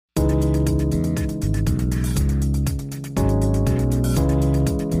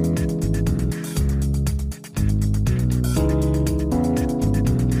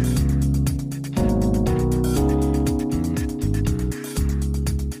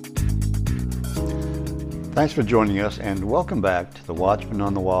Thanks for joining us and welcome back to the Watchman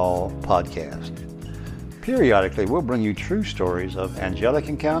on the Wall podcast. Periodically, we'll bring you true stories of angelic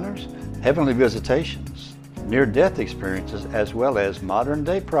encounters, heavenly visitations, near-death experiences, as well as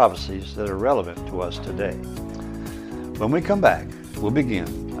modern-day prophecies that are relevant to us today. When we come back, we'll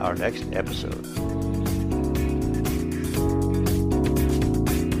begin our next episode.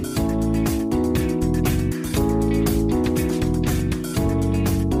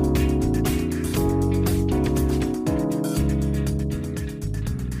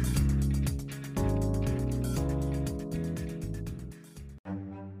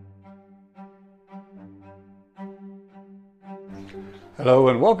 Hello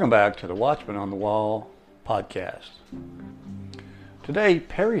and welcome back to the Watchman on the Wall podcast. Today,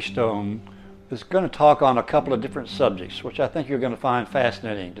 Perry Stone is going to talk on a couple of different subjects, which I think you're going to find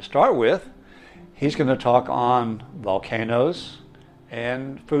fascinating. To start with, he's going to talk on volcanoes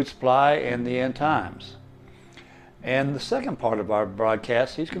and food supply and the end times. And the second part of our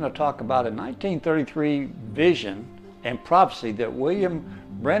broadcast, he's going to talk about a 1933 vision and prophecy that William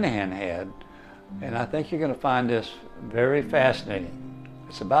Brannahan had, and I think you're going to find this very fascinating.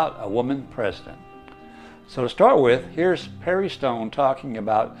 It's about a woman president. So to start with, here's Perry Stone talking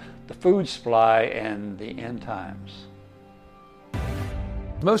about the food supply and the end times.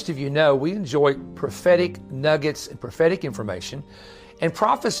 Most of you know we enjoy prophetic nuggets and prophetic information. And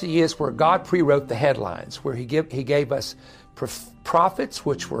prophecy is where God pre-wrote the headlines, where He gave us prophets,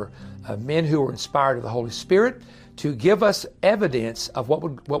 which were men who were inspired of the Holy Spirit, to give us evidence of what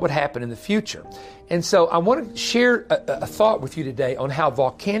would happen in the future. And so I want to share a thought with you today on how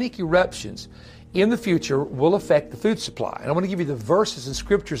volcanic eruptions in the future will affect the food supply. And I want to give you the verses and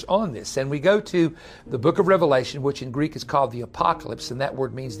scriptures on this. And we go to the book of Revelation, which in Greek is called the Apocalypse, and that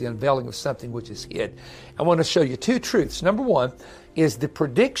word means the unveiling of something which is hid. I want to show you two truths. Number one is the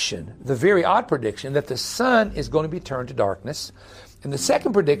prediction, the very odd prediction, that the sun is going to be turned to darkness. And the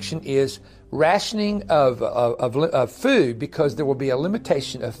second prediction is rationing of food, because there will be a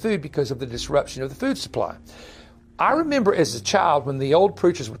limitation of food because of the disruption of the food supply. I remember as a child when the old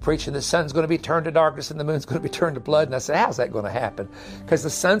preachers were preaching the sun's going to be turned to darkness and the moon's going to be turned to blood. And I said, how's that going to happen? Because the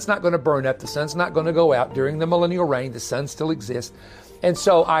sun's not going to burn up. The sun's not going to go out during the millennial reign. The sun still exists. And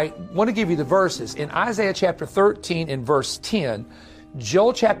so I want to give you the verses. In Isaiah chapter 13 and verse 10,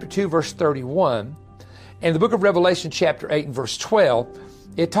 Joel chapter 2 verse 31, and the book of Revelation chapter 8 and verse 12,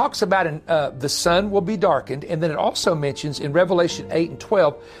 it talks about the sun will be darkened, and then it also mentions in Revelation 8 and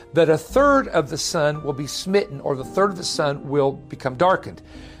 12 that a third of the sun will be smitten, or the third of the sun will become darkened.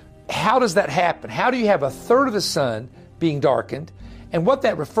 How does that happen? How do you have a third of the sun being darkened? And what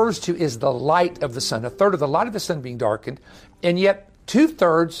that refers to is the light of the sun, a third of the light of the sun being darkened, and yet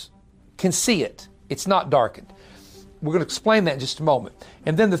 2/3 can see it. It's not darkened. We're going to explain that in just a moment.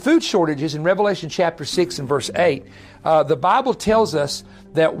 And then the food shortages in Revelation chapter 6 and verse 8, the Bible tells us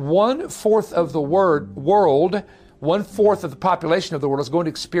that 1/4 of the world, 1/4 of the population of the world is going to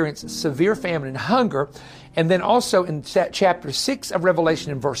experience severe famine and hunger. And then also in chapter 6 of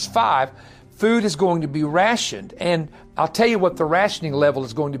Revelation in verse 5, food is going to be rationed. And I'll tell you what the rationing level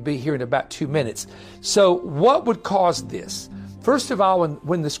is going to be here in about 2 minutes. So what would cause this? First of all,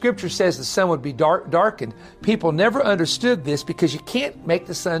 when the scripture says the sun would be darkened, people never understood this because you can't make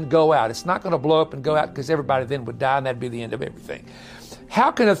the sun go out. It's not going to blow up and go out because everybody then would die and that'd be the end of everything. How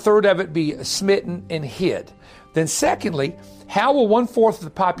can a third of it be smitten and hid? Then secondly, how will 1/4 of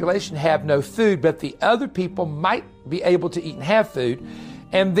the population have no food, but the other people might be able to eat and have food?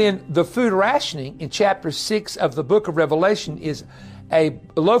 And then the food rationing in chapter 6 of the book of Revelation is a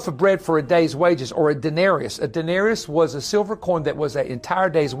loaf of bread for a day's wages, or a denarius. A denarius was a silver coin that was an entire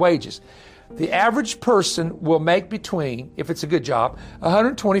day's wages. The average person will make between, if it's a good job,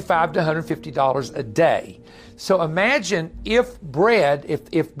 $125 to $150 a day. So imagine if bread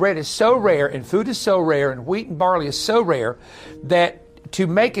is so rare and food is so rare and wheat and barley is so rare that to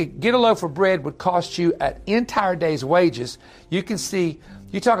get a loaf of bread would cost you an entire day's wages. You can see,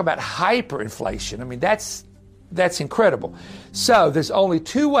 you talk about hyperinflation. I mean, that's incredible. So there's only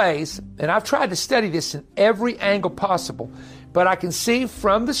two ways, and I've tried to study this in every angle possible, but I can see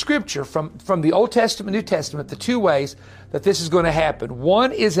from the scripture, from the Old Testament, New Testament, the two ways that this is going to happen.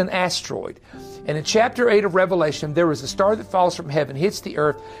 One is an asteroid. And in chapter 8 of Revelation, there is a star that falls from heaven, hits the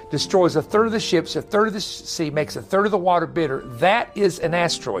earth, destroys a third of the ships, a third of the sea, makes a third of the water bitter. That is an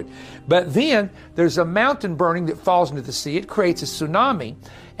asteroid. But then there's a mountain burning that falls into the sea. It creates a tsunami,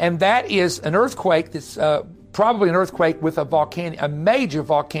 and that is an earthquake that's probably an earthquake with a major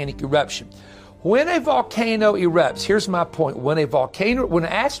volcanic eruption. When a volcano erupts, here's my point. When an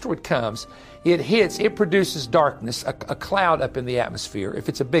asteroid comes, it hits, it produces darkness, a cloud up in the atmosphere, if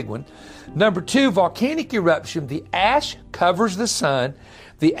it's a big one. Number two, volcanic eruption, the ash covers the sun,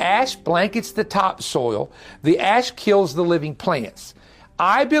 the ash blankets the topsoil, the ash kills the living plants.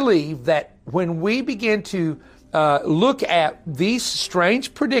 I believe that when we begin to look at these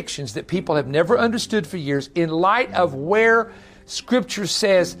strange predictions that people have never understood for years, in light of where Scripture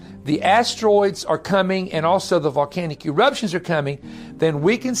says the asteroids are coming and also the volcanic eruptions are coming, then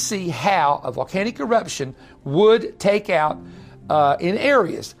we can see how a volcanic eruption would take out in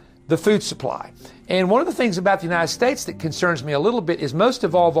areas the food supply. And one of the things about the United States that concerns me a little bit is most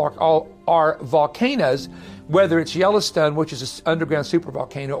of all our volcanoes, whether it's Yellowstone, which is an underground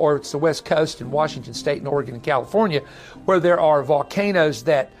supervolcano, or it's the West Coast in Washington State and Oregon and California, where there are volcanoes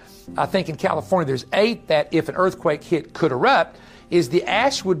that, I think in California there's 8 that if an earthquake hit could erupt, is the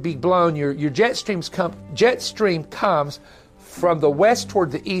ash would be blown, your jet stream comes from the west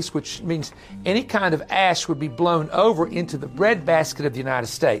toward the east, which means any kind of ash would be blown over into the breadbasket of the United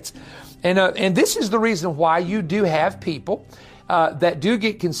States. And this is the reason why you do have people that do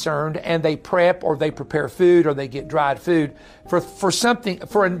get concerned and they prep or they prepare food or they get dried food for something,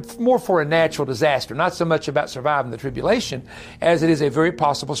 more for a natural disaster, not so much about surviving the tribulation as it is a very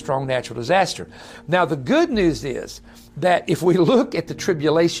possible strong natural disaster. Now, the good news is that if we look at the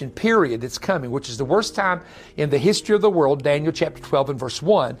tribulation period that's coming, which is the worst time in the history of the world, Daniel chapter 12 and verse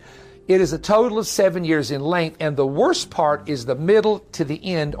 1, it is a total of 7 years in length, and the worst part is the middle to the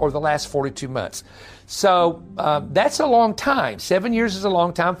end, or the last 42 months. So that's a long time. 7 years is a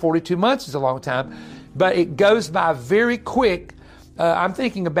long time. 42 months is a long time. But it goes by very quick. I'm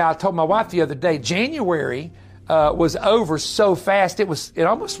thinking about, I told my wife the other day, January was over so fast, it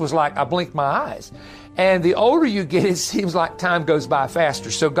almost was like I blinked my eyes. And the older you get, it seems like time goes by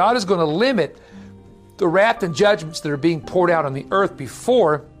faster. So God is going to limit the wrath and judgments that are being poured out on the earth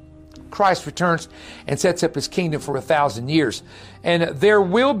before Christ returns and sets up his kingdom for 1,000 years. And there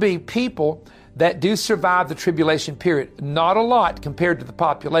will be people that do survive the tribulation period. Not a lot compared to the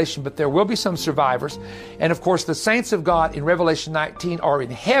population, but there will be some survivors. And of course, the saints of God in Revelation 19 are in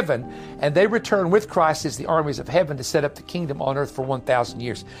heaven, and they return with Christ as the armies of heaven to set up the kingdom on earth for 1,000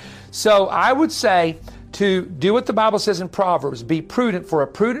 years. So I would say to do what the Bible says in Proverbs, be prudent, for a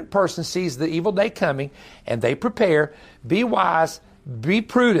prudent person sees the evil day coming, and they prepare. Be wise, be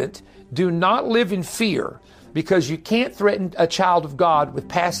prudent. Do not live in fear, because you can't threaten a child of God with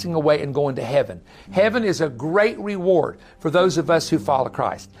passing away and going to heaven. Heaven is a great reward for those of us who follow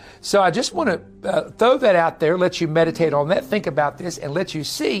Christ. So I just want to throw that out there, let you meditate on that, think about this, and let you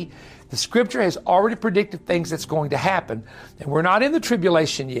see the Scripture has already predicted things that's going to happen. And we're not in the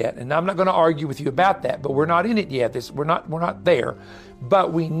tribulation yet, and I'm not going to argue with you about that, but we're not in it yet. We're not there.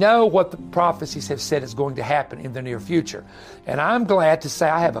 But we know what the prophecies have said is going to happen in the near future. And I'm glad to say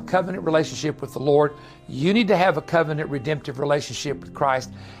I have a covenant relationship with the Lord. You need to have a covenant redemptive relationship with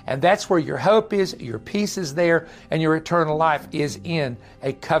Christ. And that's where your hope is, your peace is there, and your eternal life is in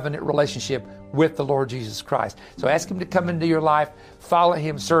a covenant relationship with the Lord Jesus Christ. So ask him to come into your life, follow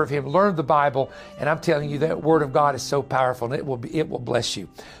him, serve him, learn the Bible. And I'm telling you, that Word of God is so powerful, and it will bless you.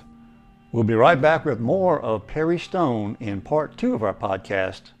 We'll be right back with more of Perry Stone in part 2 of our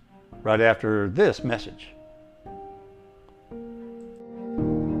podcast right after this message.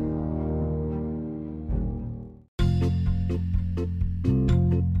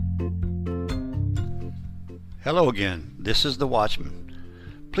 Hello again, this is The Watchman.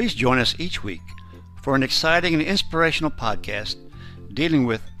 Please join us each week for an exciting and inspirational podcast dealing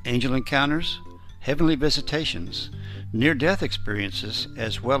with angel encounters, heavenly visitations, near-death experiences,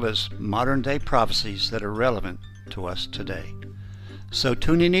 as well as modern-day prophecies that are relevant to us today. So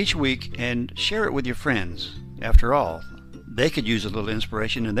tune in each week and share it with your friends. After all, they could use a little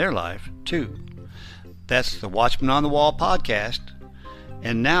inspiration in their life, too. That's the Watchman on the Wall podcast,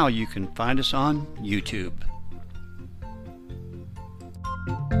 and now you can find us on YouTube.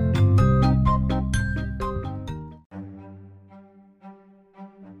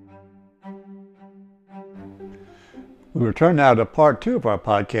 We return now to part 2 of our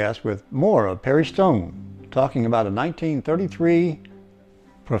podcast with more of Perry Stone, talking about a 1933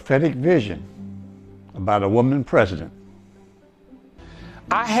 prophetic vision about a woman president.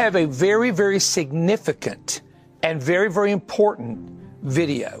 I have a very, very significant and very, very important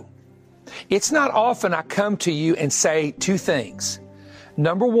video. It's not often I come to you and say 2 things.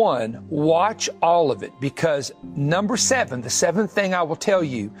 Number 1, watch all of it, because number 7, the 7th thing I will tell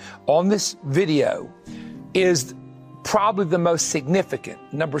you on this video is probably the most significant.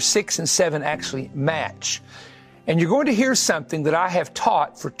 Number 6 and 7 actually match. And you're going to hear something that I have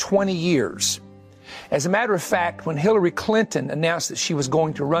taught for 20 years. As a matter of fact, when Hillary Clinton announced that she was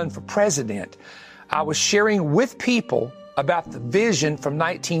going to run for president, I was sharing with people about the vision from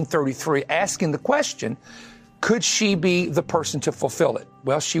 1933, asking the question, could she be the person to fulfill it?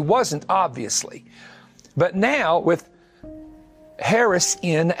 Well, she wasn't, obviously. But now, with Harris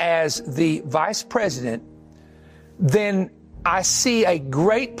in as the vice president, then I see a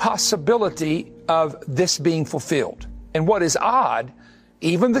great possibility of this being fulfilled. And what is odd,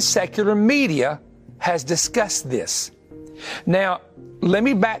 even the secular media has discussed this. Now, let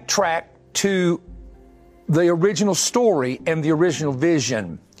me backtrack to the original story and the original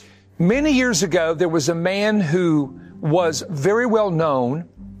vision. Many years ago, there was a man who was very well known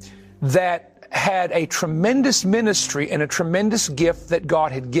that had a tremendous ministry and a tremendous gift that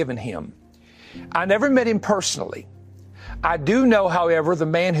God had given him. I never met him personally. I do know, however, the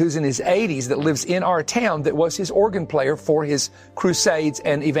man who's in his 80s that lives in our town that was his organ player for his crusades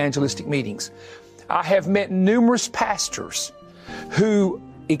and evangelistic meetings. I have met numerous pastors who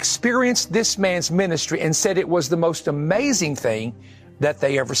experienced this man's ministry and said it was the most amazing thing that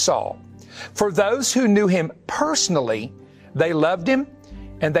they ever saw. For those who knew him personally, they loved him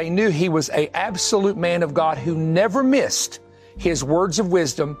and they knew he was an absolute man of God who never missed his words of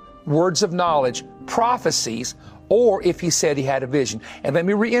wisdom, words of knowledge, prophecies, or if he said he had a vision. And let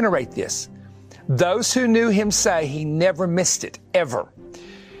me reiterate this. Those who knew him say he never missed it, ever.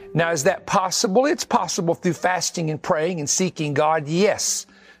 Now, is that possible? It's possible through fasting and praying and seeking God, yes,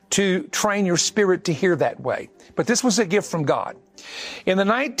 to train your spirit to hear that way. But this was a gift from God. In the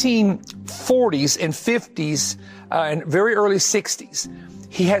 1940s and 50s and very early 60s,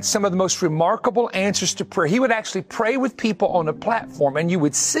 he had some of the most remarkable answers to prayer. He would actually pray with people on a platform, and you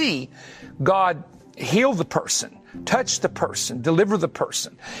would see God heal the person, touch the person, deliver the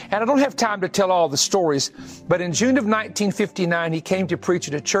person. And I don't have time to tell all the stories, but in June of 1959, he came to preach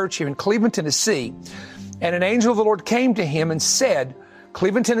at a church here in Cleveland, Tennessee, and an angel of the Lord came to him and said,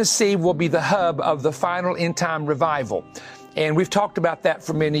 Cleveland, Tennessee will be the hub of the final end-time revival. And we've talked about that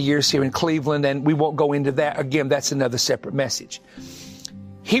for many years here in Cleveland, and we won't go into that. Again, that's another separate message.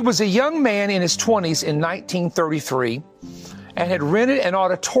 He was a young man in his 20s in 1933 and had rented an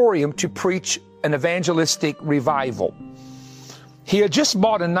auditorium to preach an evangelistic revival. He had just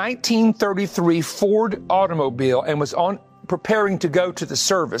bought a 1933 Ford automobile and was preparing to go to the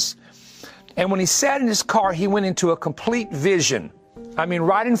service. And when he sat in his car, he went into a complete vision. I mean,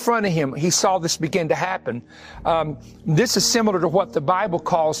 right in front of him, he saw this begin to happen. This is similar to what the Bible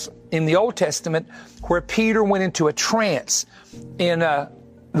calls in the Old Testament, where Peter went into a trance in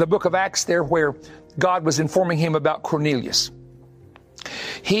the book of Acts there, where God was informing him about Cornelius.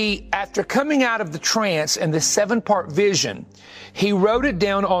 He, after coming out of the trance and the 7-part vision, he wrote it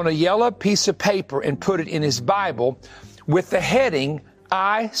down on a yellow piece of paper and put it in his Bible with the heading,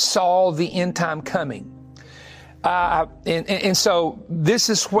 I saw the end time coming. And so this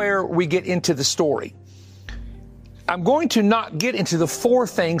is where we get into the story. I'm going to not get into the 4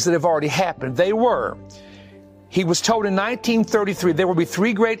 things that have already happened. They were, he was told in 1933 there will be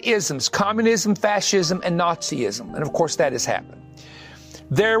 3 great isms, communism, fascism, and Nazism. And of course that has happened.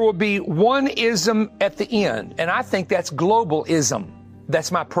 There will be one ism at the end, and I think that's globalism. That's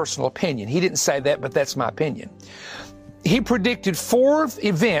my personal opinion. He didn't say that, but that's my opinion. He predicted 4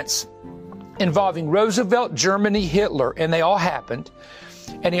 events involving Roosevelt, Germany, Hitler, and they all happened.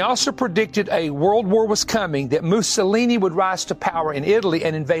 And he also predicted a world war was coming, that Mussolini would rise to power in Italy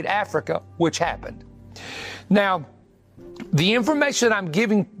and invade Africa, which happened. Now, the information that I'm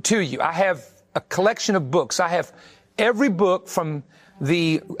giving to you, I have a collection of books. I have every book from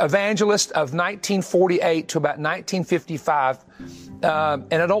the evangelist of 1948 to about 1955,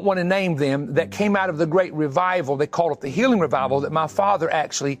 and I don't want to name them, that came out of the great revival. They called it the healing revival, that my father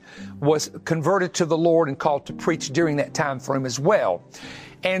actually was converted to the Lord and called to preach during that time for him as well.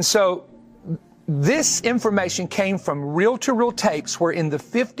 And so this information came from reel-to-reel tapes where in the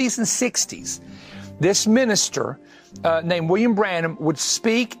 50s and 60s, this minister named William Branham would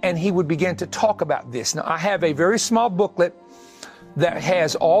speak and he would begin to talk about this. Now, I have a very small booklet that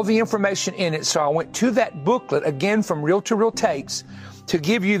has all the information in it, so I went to that booklet, again from reel-to-reel tapes, to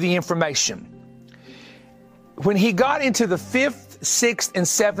give you the information. When he got into the 5th, 6th, and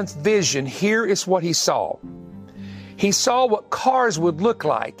 7th vision, here is what he saw. He saw what cars would look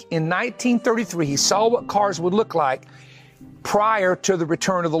like. In 1933, he saw what cars would look like prior to the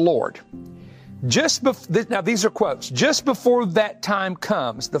return of the Lord. Now these are quotes. Just before that time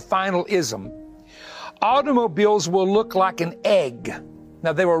comes, the final ism, automobiles will look like an egg.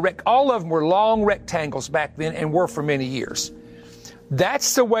 Now they were all of them were long rectangles back then and were for many years.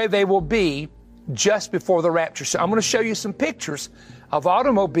 That's the way they will be just before the rapture. So I'm going to show you some pictures of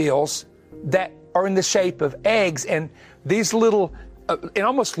automobiles that are in the shape of eggs, and these little, it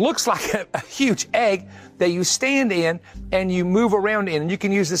almost looks like a huge egg that you stand in and you move around in. And you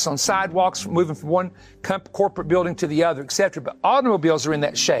can use this on sidewalks, moving from one corporate building to the other, etc. But automobiles are in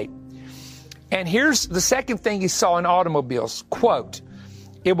that shape. And here's the second thing he saw in automobiles, quote,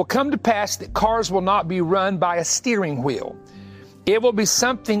 "It will come to pass that cars will not be run by a steering wheel. It will be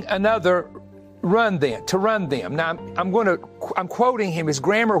something another to run them." Now, I'm quoting him. His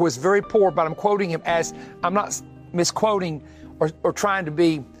grammar was very poor, but I'm quoting him as, I'm not misquoting or trying to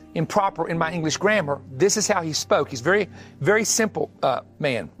be improper in my English grammar. This is how he spoke. He's very, very simple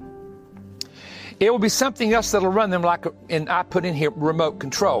man. "It will be something else that'll run them and I put in here, remote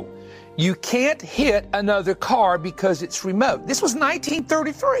control. You can't hit another car because it's remote." This was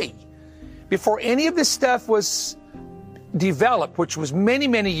 1933, before any of this stuff was developed, which was many,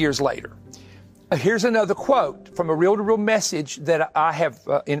 many years later. Here's another quote from a reel-to-reel message that I have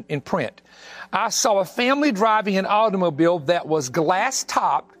in print. "I saw a family driving an automobile that was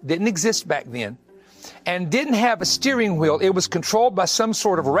glass-topped," didn't exist back then, "and didn't have a steering wheel. It was controlled by some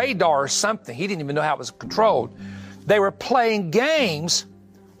sort of radar or something." He didn't even know how it was controlled. "They were playing games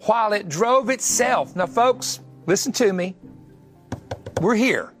while it drove itself." Now, folks, listen to me. We're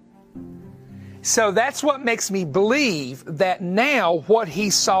here. So that's what makes me believe that now what he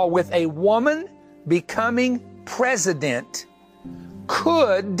saw with a woman becoming president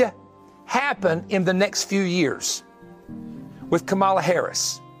could happen in the next few years with Kamala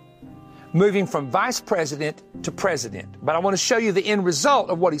Harris, moving from vice president to president. But I want to show you the end result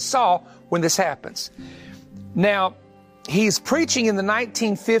of what he saw when this happens. Now, he's preaching in the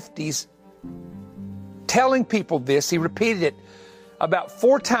 1950s, telling people this. He repeated it about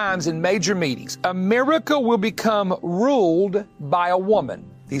 4 times in major meetings. "America will become ruled by a woman."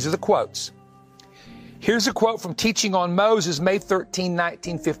 These are the quotes. Here's a quote from Teaching on Moses, May 13,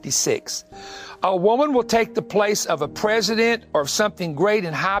 1956. "A woman will take the place of a president or something great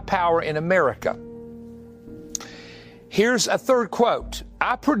and high power in America." Here's a third quote.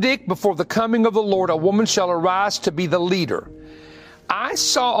 "I predict before the coming of the Lord, a woman shall arise to be the leader. I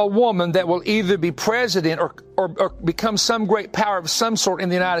saw a woman that will either be president or become some great power of some sort in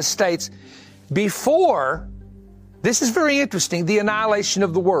the United States before," this is very interesting, "the annihilation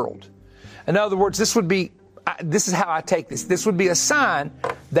of the world." In other words, this is how I take this. This would be a sign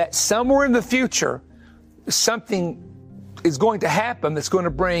that somewhere in the future, something is going to happen that's going to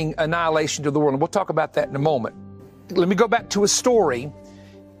bring annihilation to the world. And we'll talk about that in a moment. Let me go back to a story.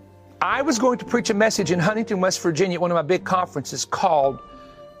 I was going to preach a message in Huntington, West Virginia at one of my big conferences called,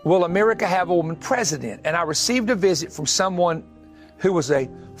 "Will America Have a Woman President?" And I received a visit from someone who was a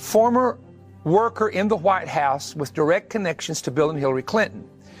former worker in the White House with direct connections to Bill and Hillary Clinton.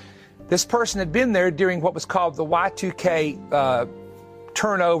 This person had been there during what was called the Y2K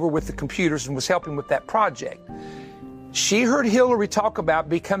turnover with the computers and was helping with that project. She heard Hillary talk about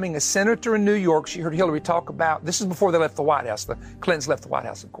becoming a senator in New York. She heard Hillary talk about, this is before they left the White House, the Clintons left the White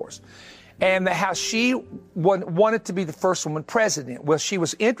House, of course, and how she wanted to be the first woman president. Well, she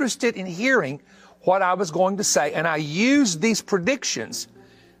was interested in hearing what I was going to say, and I used these predictions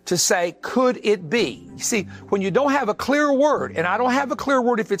to say, could it be? You see, when you don't have a clear word, and I don't have a clear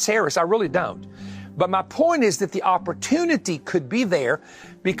word if it's Harris, I really don't. But my point is that the opportunity could be there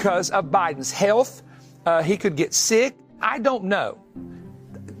because of Biden's health. He could get sick. I don't know.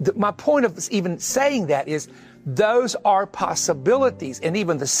 My point of even saying that is those are possibilities. And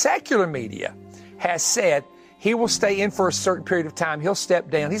even the secular media has said he will stay in for a certain period of time. He'll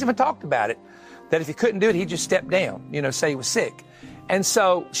step down. He's even talked about it, that if he couldn't do it, he'd just step down, say he was sick. And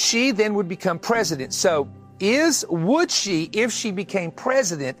so she then would become president. So would she, if she became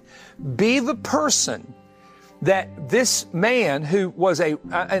president, be the person that this man who was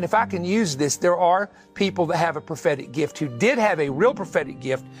and if I can use this, there are people that have a prophetic gift, who did have a real prophetic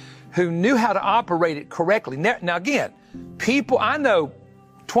gift, who knew how to operate it correctly. Now again, I know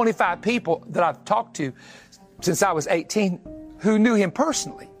 25 people that I've talked to since I was 18 who knew him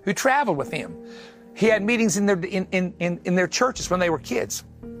personally, who traveled with him. He had meetings in their churches when they were kids.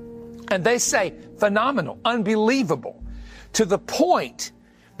 And they say, phenomenal, unbelievable, to the point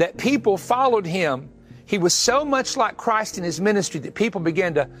that people followed him. He was so much like Christ in his ministry that people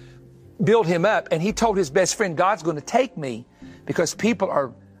began to build him up. And he told his best friend, "God's going to take me because people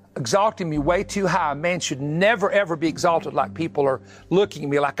are exalting me way too high. A man should never, ever be exalted like people are looking at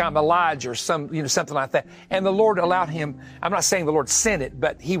me like I'm Elijah or something like that." And the Lord allowed him. I'm not saying the Lord sent it,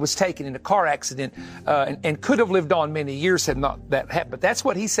 but he was taken in a car accident and could have lived on many years had not that happened. But that's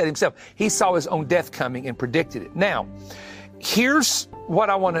what he said himself. He saw his own death coming and predicted it. Now, here's what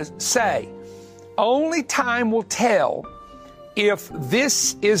I want to say. Only time will tell if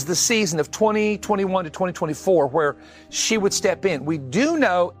this is the season of 2021 to 2024 where she would step in. We do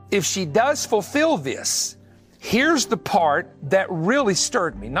know if she does fulfill this, here's the part that really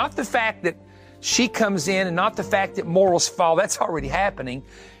stirred me. Not the fact that she comes in and not the fact that morals fall. That's already happening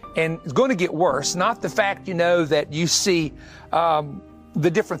and it's going to get worse. Not the fact, that you see the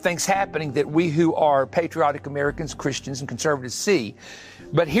different things happening that we who are patriotic Americans, Christians, and conservatives see.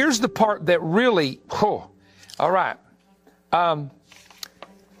 But here's the part that really, all right.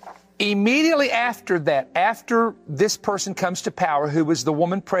 Immediately after that, after this person comes to power, who was the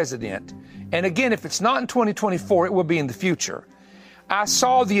woman president, and again, if it's not in 2024, it will be in the future. I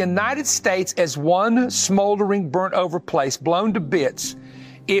saw the United States as one smoldering, burnt over place, blown to bits.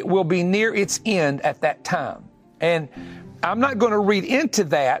 It will be near its end at that time. And I'm not going to read into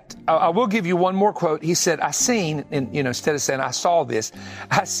that. I will give you one more quote. He said, I seen, and instead of saying I saw this,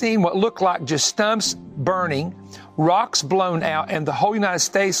 I seen what looked like just stumps burning, rocks blown out, and the whole United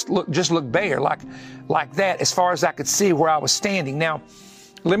States looked bare, like that, as far as I could see where I was standing. Now,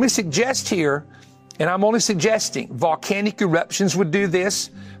 let me suggest here, and I'm only suggesting, volcanic eruptions would do this,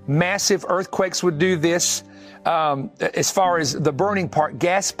 massive earthquakes would do this. As far as the burning part,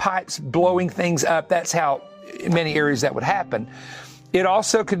 gas pipes blowing things up, that's how in many areas that would happen. It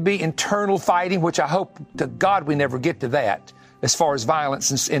also could be internal fighting, which I hope to God we never get to that, as far as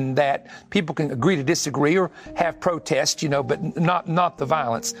violence and that people can agree to disagree or have protests, but not the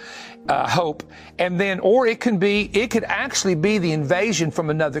violence. Hope. And then, or it could actually be the invasion from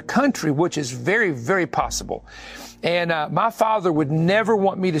another country, which is very, very possible. And my father would never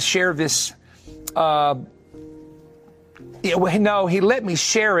want me to share this. No, he let me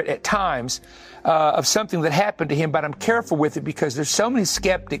share it at times. Of something that happened to him, but I'm careful with it because there's so many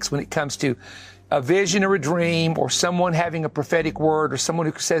skeptics when it comes to a vision or a dream or someone having a prophetic word or someone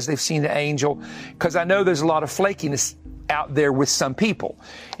who says they've seen an angel, because I know there's a lot of flakiness out there with some people.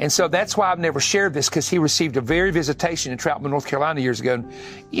 And so that's why I've never shared this, because he received a very visitation in Troutman, North Carolina years ago.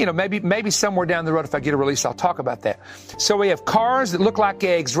 And, maybe somewhere down the road, if I get a release, I'll talk about that. So we have cars that look like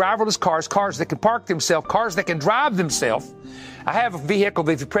eggs, driverless cars, cars that can park themselves, cars that can drive themselves. I have a vehicle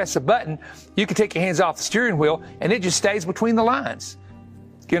that if you press a button, you can take your hands off the steering wheel and it just stays between the lines.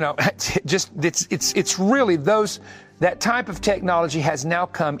 It's really that type of technology has now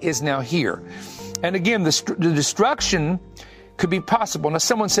come, is now here. And again, the destruction could be possible. Now,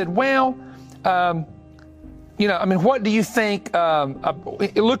 someone said, well, what do you think,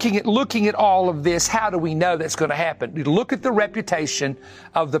 looking at all of this, how do we know that's going to happen? You look at the reputation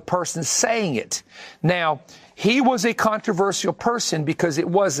of the person saying it. Now, he was a controversial person because it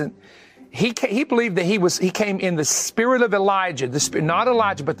wasn't, he believed that he came in the spirit of Elijah, not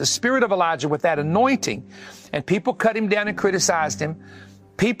Elijah, but the spirit of Elijah with that anointing. And people cut him down and criticized him.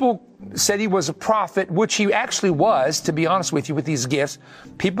 People said he was a prophet, which he actually was, to be honest with you, with these gifts.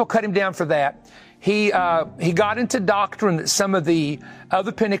 People cut him down for that. He got into doctrine that some of the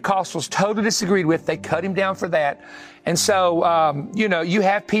other Pentecostals totally disagreed with. They cut him down for that. And so, you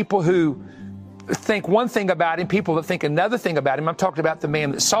have people who think one thing about him, people that think another thing about him. I'm talking about the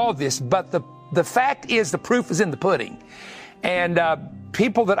man that saw this, but the fact is the proof is in the pudding. And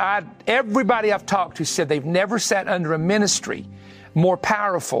everybody I've talked to said they've never sat under a ministry more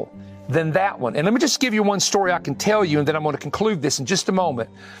powerful than that one. And let me just give you one story I can tell you, and then I'm going to conclude this in just a moment.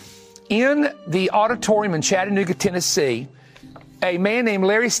 In the auditorium in Chattanooga, Tennessee, a man named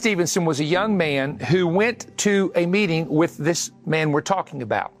Larry Stevenson was a young man who went to a meeting with this man we're talking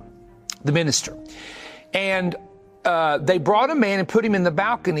about, the minister. And they brought a man and put him in the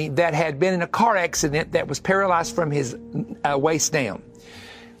balcony that had been in a car accident that was paralyzed from his waist down.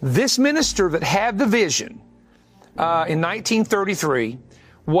 This minister that had the vision in 1933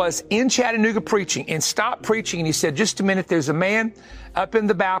 was in Chattanooga preaching and stopped preaching. And he said, just a minute, there's a man up in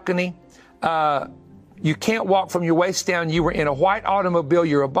the balcony. You can't walk from your waist down. You were in a white automobile.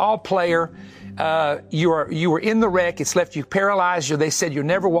 You're a ball player. You were in the wreck. It's left you paralyzed. They said you'll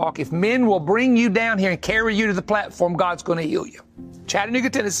never walk. If men will bring you down here and carry you to the platform, God's going to heal you.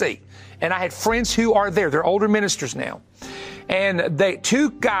 Chattanooga, Tennessee. And I had friends who are there. They're older ministers now. And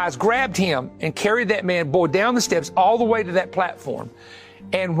two guys grabbed him and carried that man, down the steps all the way to that platform.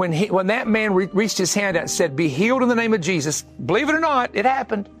 And when that man reached his hand out and said, be healed in the name of Jesus, believe it or not, it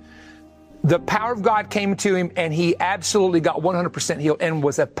happened. The power of God came to him, and he absolutely got 100% healed and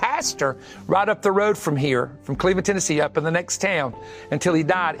was a pastor right up the road from here, from Cleveland, Tennessee, up in the next town until he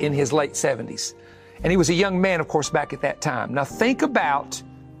died in his late 70s. And he was a young man, of course, back at that time. Now think about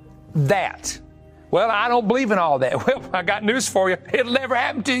that. Well, I don't believe in all that. Well, I got news for you. It'll never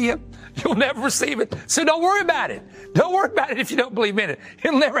happen to you. You'll never receive it. So don't worry about it. Don't worry about it if you don't believe in it.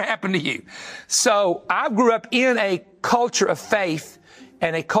 It'll never happen to you. So I grew up in a culture of faith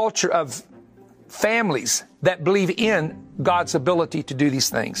and a culture of families that believe in God's ability to do these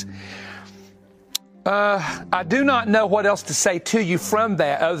things. I do not know what else to say to you from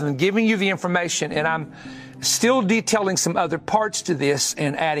that other than giving you the information, and I'm still detailing some other parts to this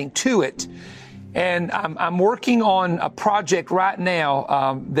and adding to it. And I'm working on a project right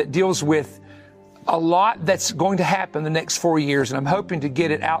now that deals with a lot that's going to happen the next 4 years, and I'm hoping to get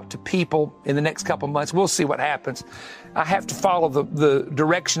it out to people in the next couple of months. We'll see what happens. I have to follow the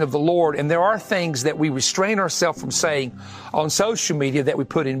direction of the Lord, and there are things that we restrain ourselves from saying on social media that we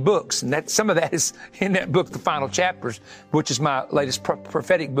put in books, and that some of that is in that book, The Final Chapters, which is my latest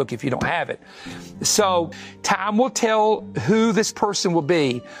prophetic book if you don't have it. So time will tell who this person will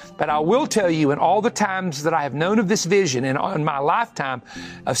be, but I will tell you in all the times that I have known of this vision and in my lifetime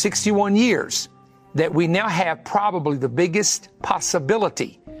of 61 years, that we now have probably the biggest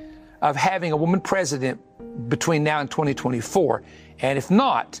possibility of having a woman president between now and 2024. And if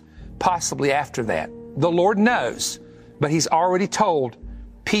not, possibly after that. The Lord knows, but He's already told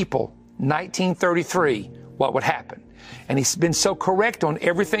people 1933 what would happen. And He's been so correct on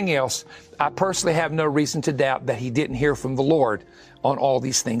everything else. I personally have no reason to doubt that He didn't hear from the Lord on all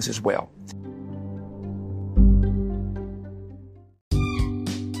these things as well.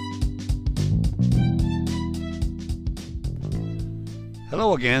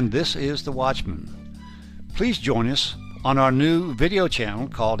 Hello again, this is The Watchman. Please join us on our new video channel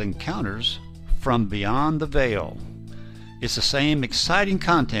called Encounters from Beyond the Veil. It's the same exciting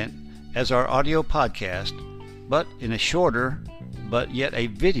content as our audio podcast, but in a shorter, but yet a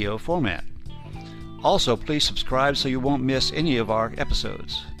video format. Also, please subscribe so you won't miss any of our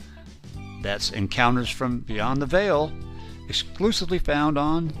episodes. That's Encounters from Beyond the Veil, exclusively found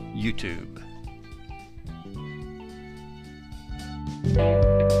on YouTube.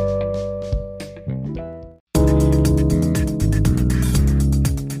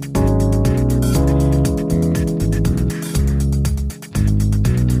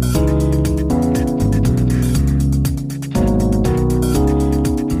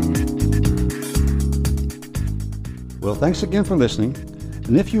 Well, thanks again for listening,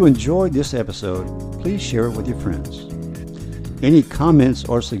 and if you enjoyed this episode, please share it with your friends. Any comments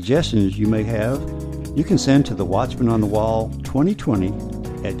or suggestions you may have, you can send to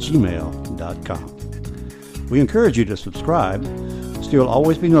thewatchmanonthewall2020@gmail.com. We encourage you to subscribe so you'll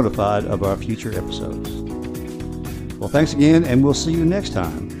always be notified of our future episodes. Well, thanks again, and we'll see you next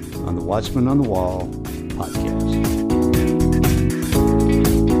time on the Watchman on the Wall podcast.